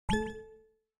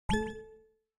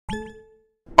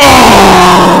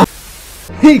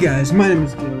Hey guys, my name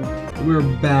is Gil. We're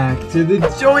back to the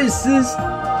Choicest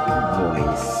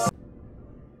voice.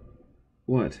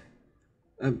 What?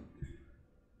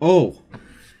 Oh,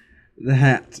 the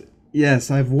hat.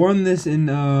 Yes, I've worn this in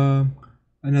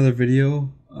another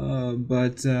video,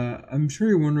 but I'm sure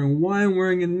you're wondering why I'm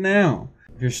wearing it now.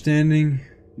 If you're standing,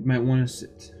 you might want to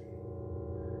sit.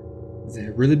 It's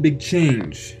a really big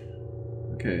change.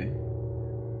 Okay.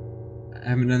 I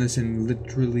haven't done this in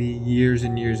literally years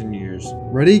and years and years.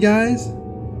 Ready, guys?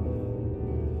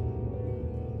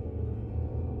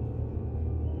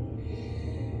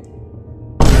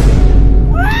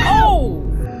 Oh!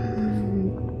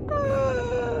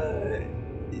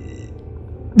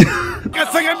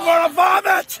 Guessing I'm gonna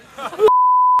vomit!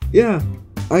 Yeah,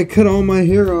 I cut all my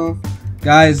hair off.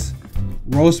 Guys,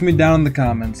 roast me down in the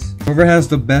comments. Whoever has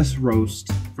the best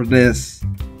roast for this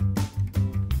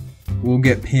will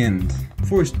get pinned.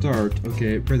 Before we start,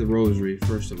 okay, pray the Rosary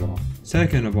first of all.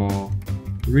 Second of all,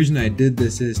 the reason I did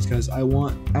this is because I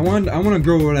want to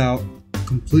grow it out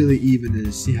completely even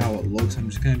and see how it looks. I'm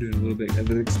just kind of doing a little bit of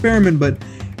an experiment, but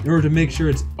in order to make sure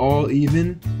it's all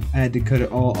even, I had to cut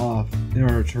it all off in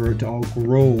order for it to all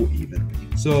grow even.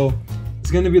 So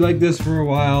it's gonna be like this for a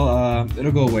while.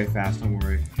 It'll go away fast, don't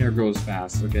worry. Hair grows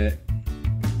fast, okay?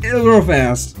 It'll grow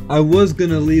fast. I was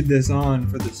gonna leave this on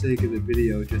for the sake of the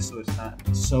video, just so it's not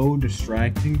so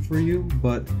distracting for you,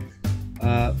 but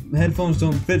headphones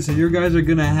don't fit, so you guys are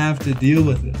gonna have to deal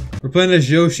with it. We're playing as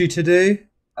Yoshi today,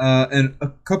 and a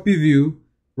couple of you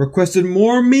requested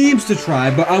more memes to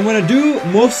try, but I'm gonna do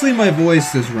mostly my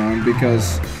voice this round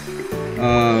because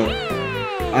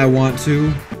I want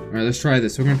to. Alright, let's try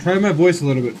this. We're gonna try my voice a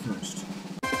little bit first.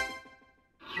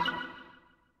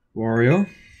 Wario.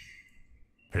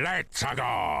 Let's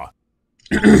go!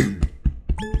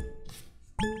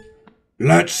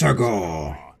 Let's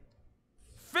go.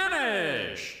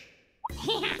 Finish!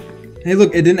 Hey,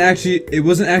 look, it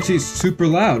wasn't actually super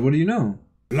loud. What do you know?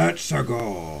 Let's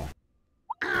go!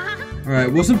 Alright,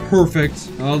 it wasn't perfect.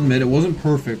 I'll admit, it wasn't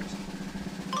perfect.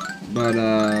 But,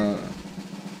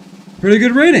 pretty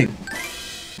good rating.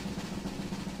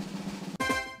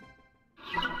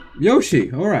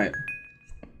 Yoshi, alright.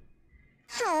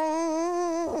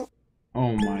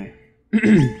 Oh my.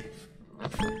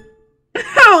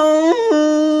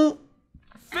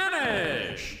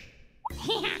 Finish!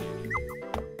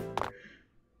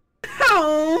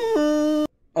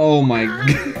 Oh my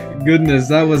goodness,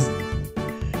 that was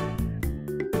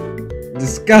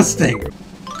disgusting.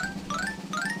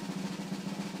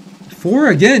 4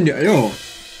 again, yo.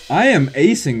 I am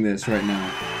acing this right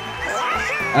now.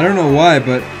 I don't know why,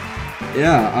 but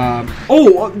yeah,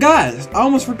 oh, guys, I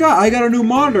almost forgot. I got a new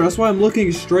monitor. That's why I'm looking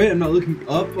straight. I'm not looking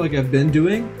up like I've been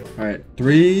doing. All right,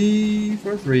 3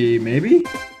 for 3, maybe?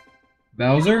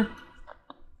 Bowser?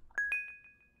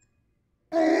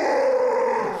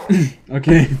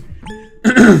 Okay.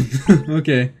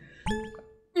 Okay.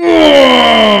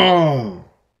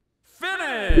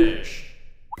 Finish!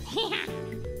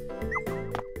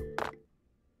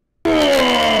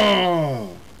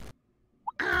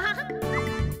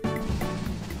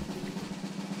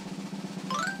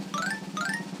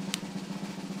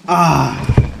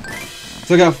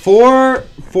 So I got 4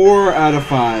 out of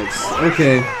 5s.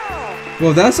 Okay.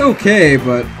 Well, that's okay,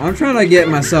 but I'm trying to get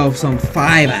myself some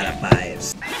 5 out of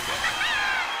 5s.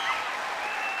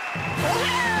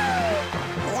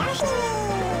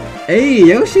 Hey,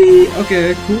 Yoshi!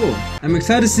 Okay, cool. I'm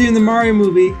excited to see you in the Mario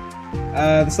movie.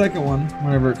 The second one,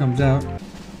 whenever it comes out.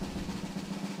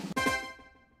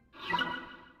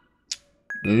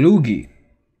 Luigi.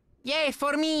 Yay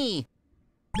for me!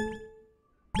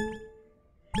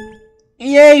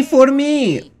 Yay for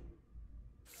me!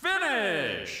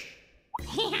 Finish!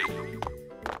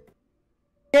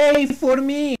 Yay for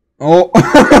me! Oh!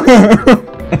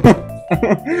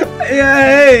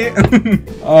 Yay!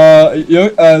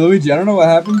 Luigi, I don't know what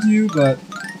happened to you, but...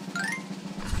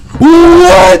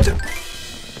 What?!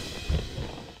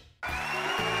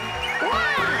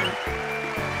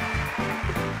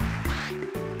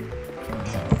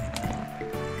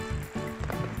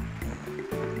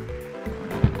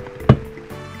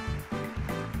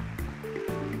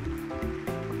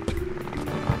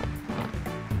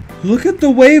 Look at the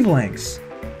wavelengths.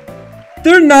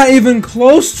 They're not even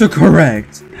close to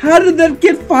correct. How did that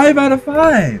get 5 out of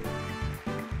 5?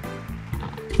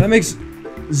 That makes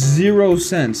 0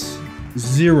 sense.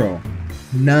 0.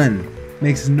 None.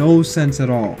 Makes no sense at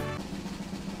all.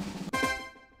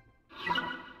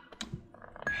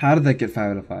 How did that get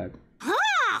 5 out of 5?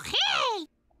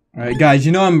 Alright, guys,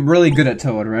 you know I'm really good at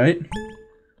Toad, right?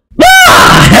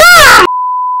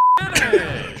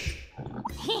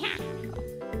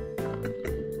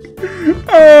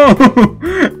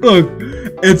 Look,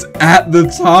 it's at the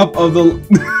top of the.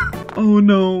 Oh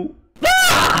no.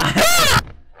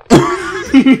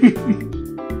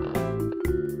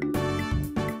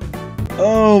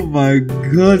 Oh my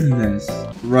goodness.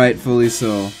 Rightfully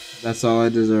so. That's all I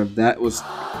deserve. That was.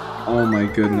 Oh my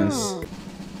goodness.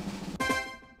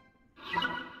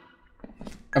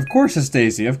 Of course it's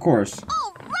Daisy, of course.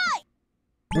 Alright!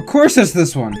 Of course it's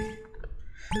this one.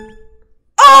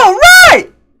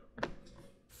 Alright!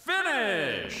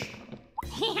 Finish!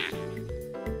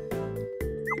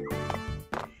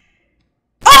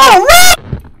 Alright!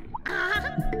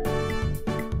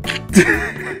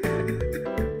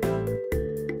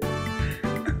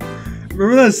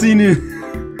 Remember that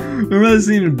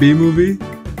scene in B-Movie?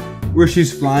 Where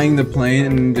she's flying the plane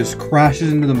and just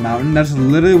crashes into the mountain? That's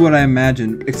literally what I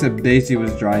imagined, except Daisy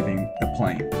was driving the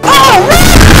plane.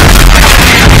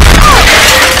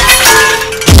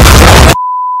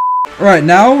 Alright,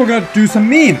 now we're gonna do some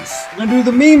memes. We're gonna do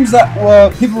the memes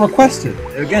that people requested.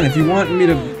 Again, if you want me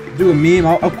to do a meme,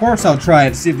 of course I'll try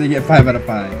it, see if they get 5 out of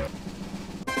 5.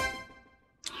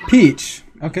 Peach.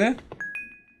 Okay.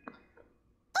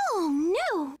 Oh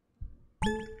no!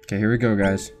 Okay, here we go,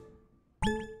 guys.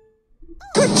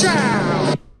 Good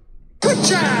job! Good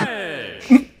job!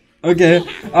 Okay,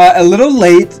 a little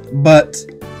late, but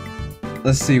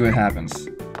let's see what happens.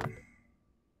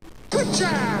 Good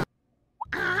job!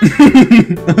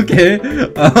 Okay,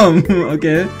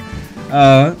 okay.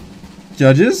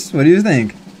 Judges, what do you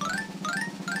think?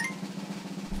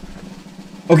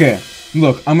 Okay,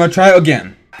 look, I'm gonna try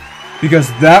again. Because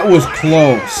that was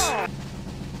close.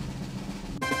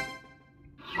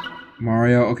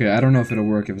 Mario, okay, I don't know if it'll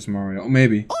work if it's Mario. Oh,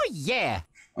 maybe. Oh yeah!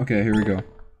 Okay, here we go.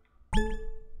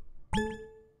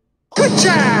 Good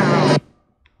job!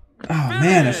 Oh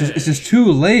man, it's just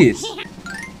too late.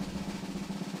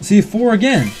 See 4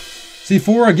 again. See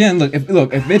 4 again. Look, if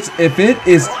it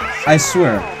is, I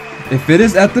swear, if it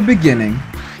is at the beginning,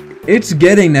 it's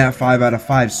getting that 5 out of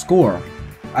 5 score.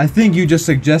 I think you just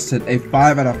suggested a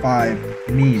 5 out of 5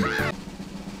 meme.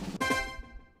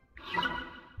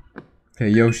 Okay,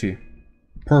 Yoshi.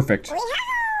 Perfect.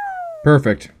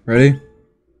 Perfect. Ready?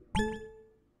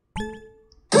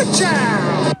 Good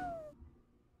job!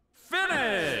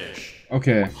 Finish!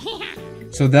 Okay.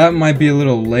 So that might be a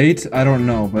little late. I don't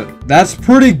know, but that's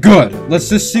pretty good. Let's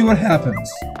just see what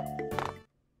happens.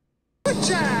 Good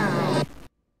job!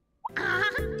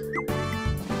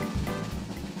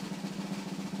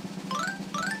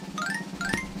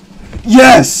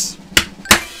 Yes!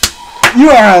 You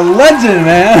are a legend,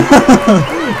 man!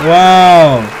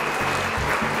 Wow.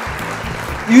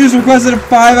 You just requested a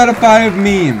 5 out of 5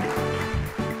 meme.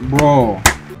 Bro.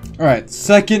 Alright,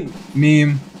 second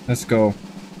meme. Let's go.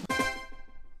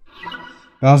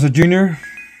 Bowser Jr.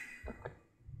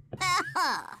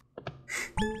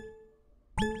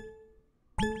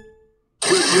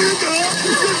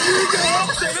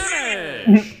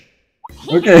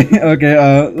 Okay,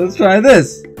 okay, let's try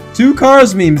this. 2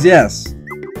 cars memes, yes.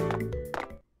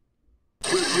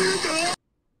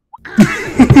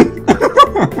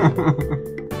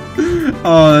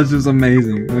 Oh, that's just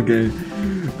amazing. Okay.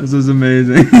 This is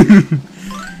amazing.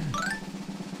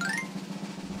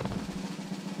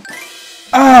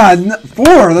 Ah,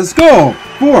 4, let's go.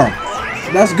 4.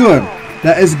 That's good.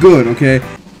 That is good, okay.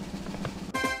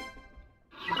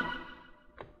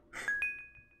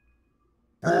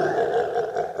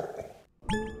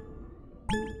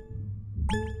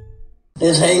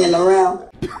 Is hanging around.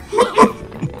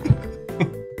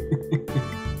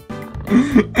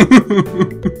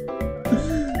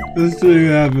 This thing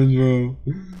happens, bro.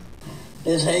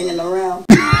 Is hanging around.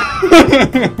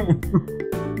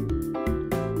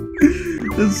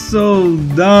 It's so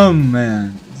dumb,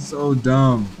 man. It's so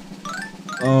dumb.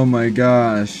 Oh my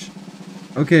gosh.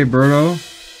 Okay, Birdo.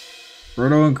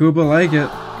 Birdo and Koopa like it.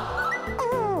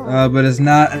 But it's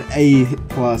not an A+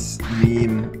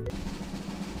 meme.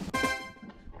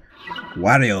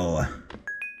 Wario.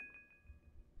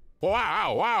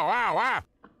 Wow, wow, wow, wow!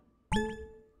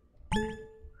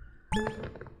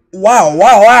 Wow,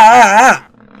 wow, wow,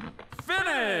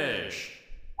 Finish!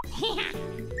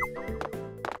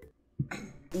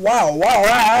 wow, wow,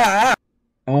 wow.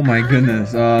 Oh my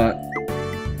goodness,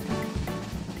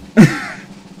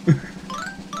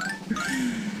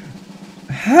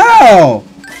 How?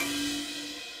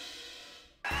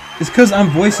 It's because I'm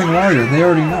voicing Wario, they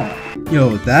already know.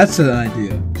 Yo, that's an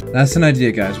idea. That's an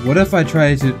idea, guys. What if I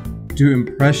try to do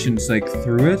impressions, like,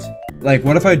 through it? Like,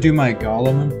 what if I do my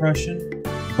Gollum impression?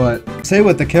 But say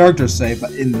what the characters say,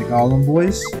 but in the Gollum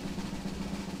voice?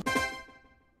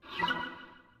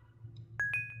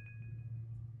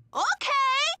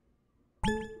 Okay!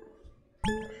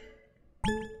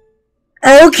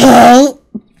 Okay.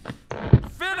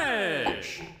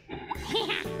 Finish.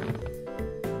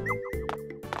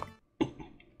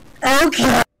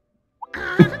 Okay.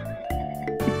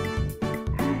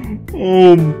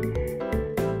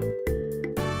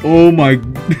 Oh my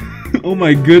oh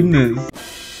my goodness.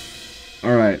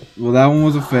 Alright, well that one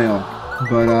was a fail.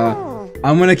 But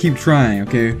I'm gonna keep trying,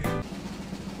 okay?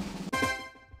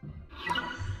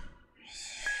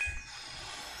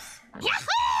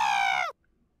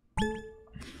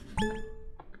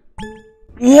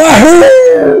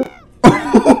 Wahoo!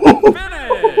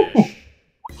 Finish.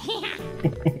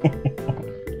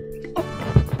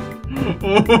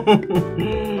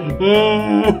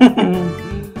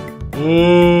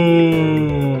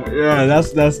 Yeah,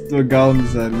 that's what Gollum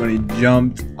said when he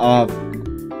jumped off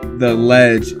the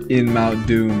ledge in Mount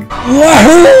Doom.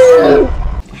 Wahoo!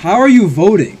 How are you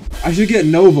voting? I should get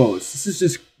no votes. This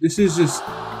is just.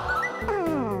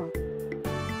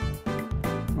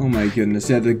 Oh my goodness!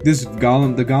 Yeah, the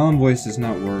Gollum voice does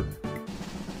not work.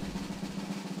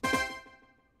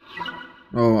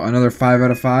 Oh, another 5 out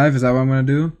of 5. Is that what I'm gonna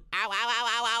do? Ow, ow, ow,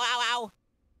 ow, ow, ow, ow.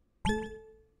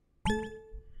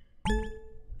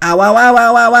 Ow! Ow! Ow!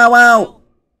 Ow! Ow! Ow! Ow!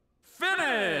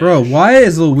 Finish. Bro, why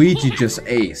is Luigi just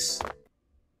ace?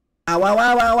 Ow! Ow!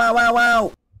 Ow! Ow! Ow! Ow!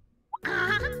 Ow!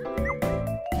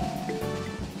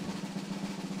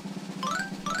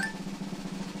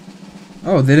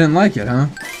 Oh, they didn't like it, huh?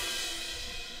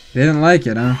 They didn't like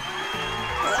it, huh?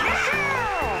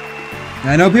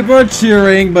 I know people are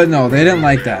cheering, but no, they didn't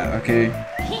like that, okay?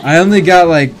 I only got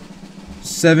like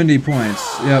 70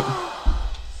 points. Yep.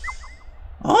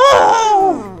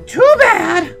 Oh, too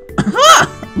bad.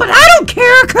 But I don't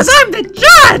care because I'm the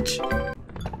judge.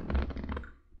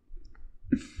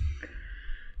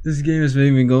 This game is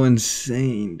making me go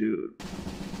insane, dude.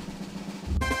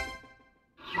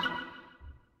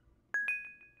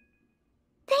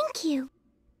 Thank you.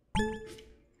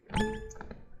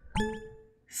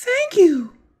 Thank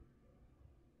you.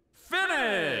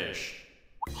 Finish.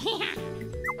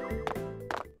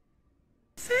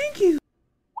 Thank you.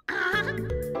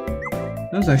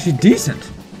 That was actually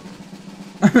decent.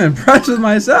 I'm impressed with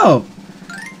myself.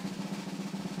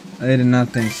 I did not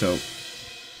think so.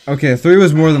 Okay, 3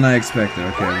 was more than I expected.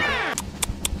 Okay.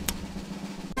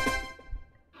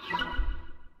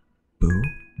 Boo.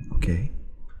 Okay.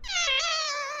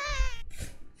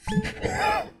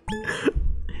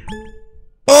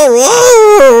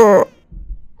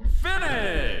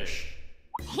 Finish.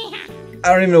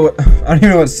 I don't even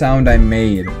know what sound I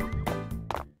made.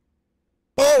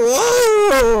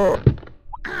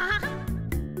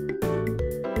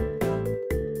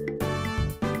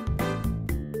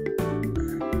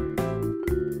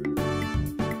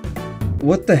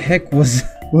 What the heck was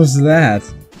that?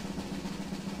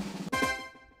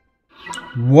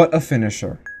 What a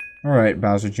finisher. Alright,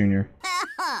 Bowser Jr.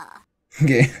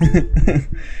 Okay.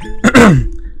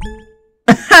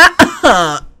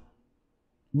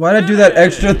 Why'd I do that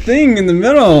extra thing in the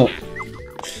middle?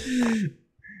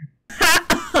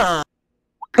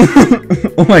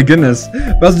 Oh my goodness.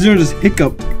 Bowser Jr. just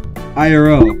hiccuped.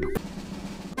 IRL.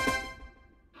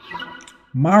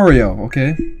 Mario,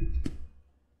 okay.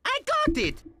 I got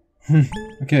it.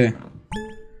 Okay.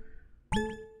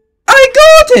 I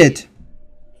got it!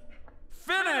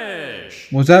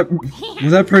 Finish. Was that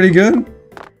pretty good?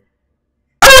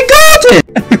 I got it!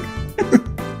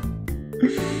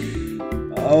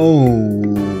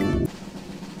 Oh.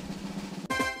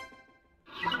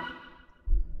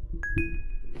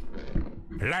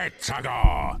 Let's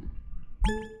go.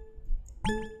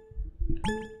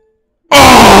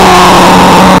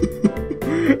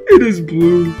 It is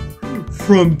blue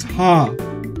from top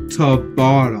to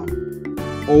bottom.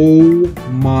 Oh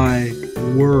my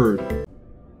word.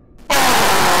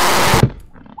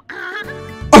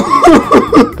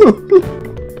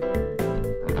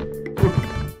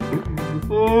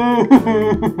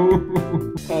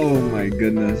 Oh my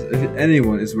goodness. If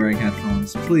anyone is wearing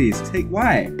headphones, please take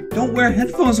why? Don't wear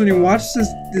headphones when you watch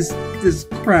this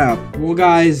crap. Well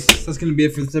guys, that's gonna be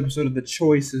it for this episode of the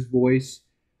Choicest voice.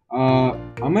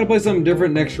 I'm gonna play something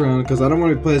different next round because I don't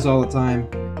want to play this all the time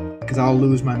because I'll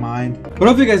lose my mind. But I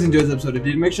hope you guys enjoyed this episode. If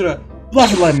you did, make sure to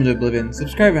blast the light into oblivion,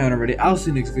 subscribe if you haven't already. I'll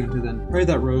see you next video. Until then, pray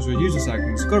that rosary, use the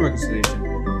sacraments, go to reconciliation,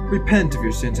 repent of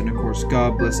your sins, and of course,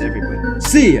 God bless everybody.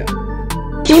 See ya!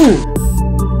 Boom!